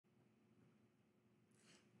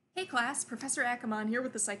class, Professor Akamon here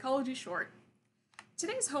with the Psychology Short.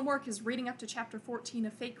 Today's homework is reading up to Chapter 14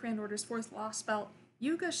 of Fate Grand Order's 4th Lostbelt,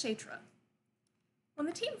 Yuga Kshetra. When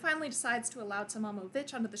the team finally decides to allow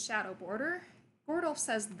Tamamovich onto the Shadow Border, Goredolf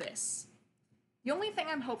says this: "The only thing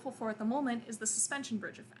I'm hopeful for at the moment is the Suspension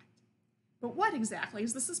Bridge Effect." But what exactly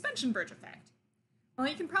is the Suspension Bridge Effect? Well,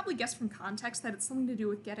 you can probably guess from context that it's something to do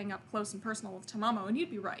with getting up close and personal with Tamamo, and you'd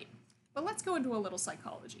be right. But let's go into a little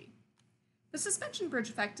psychology. The suspension bridge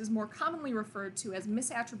effect is more commonly referred to as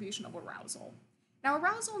misattribution of arousal. Now,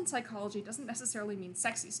 arousal in psychology doesn't necessarily mean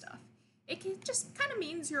sexy stuff. It just kind of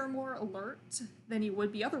means you're more alert than you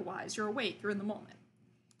would be otherwise. You're awake, you're in the moment.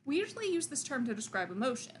 We usually use this term to describe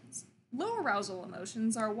emotions. Low arousal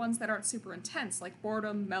emotions are ones that aren't super intense, like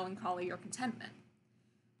boredom, melancholy, or contentment.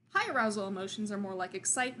 High arousal emotions are more like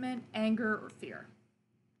excitement, anger, or fear.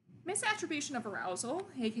 Misattribution of arousal,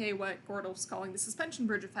 aka what Goredolf's calling the suspension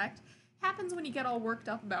bridge effect, happens when you get all worked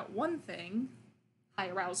up about one thing, high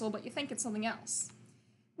arousal, but you think it's something else.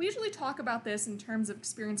 We usually talk about this in terms of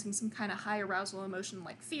experiencing some kind of high arousal emotion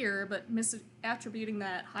like fear, but misattributing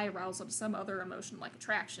that high arousal to some other emotion like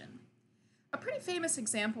attraction. A pretty famous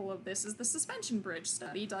example of this is the suspension bridge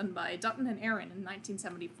study done by Dutton and Aaron in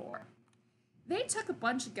 1974. They took a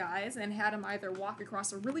bunch of guys and had them either walk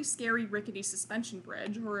across a really scary, rickety suspension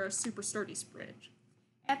bridge or a super sturdy bridge.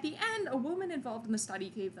 At the end, a woman involved in the study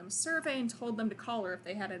gave them a survey and told them to call her if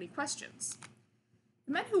they had any questions.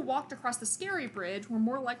 The men who walked across the scary bridge were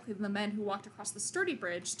more likely than the men who walked across the sturdy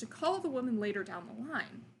bridge to call the woman later down the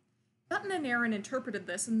line. Dutton and Aaron interpreted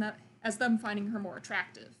this as them finding her more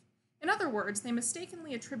attractive. In other words, they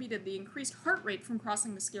mistakenly attributed the increased heart rate from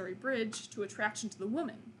crossing the scary bridge to attraction to the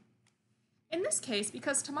woman. In this case,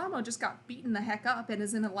 because Tamamo just got beaten the heck up and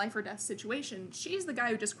is in a life or death situation, she's the guy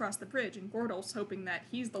who just crossed the bridge, and Goredolf's hoping that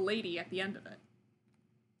he's the lady at the end of it.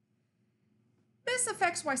 This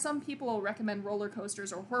affects why some people will recommend roller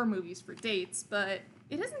coasters or horror movies for dates, but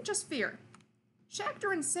it isn't just fear.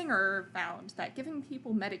 Schachter and Singer found that giving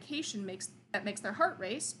people medication that makes their heart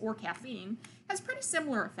race, or caffeine, has pretty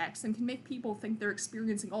similar effects and can make people think they're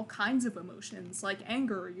experiencing all kinds of emotions, like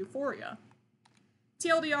anger or euphoria.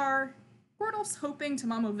 TLDR, Goredolf's hoping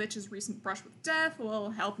Tamamovich's recent brush with death will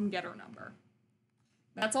help him get her number.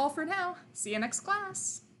 That's all for now. See you next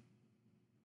class!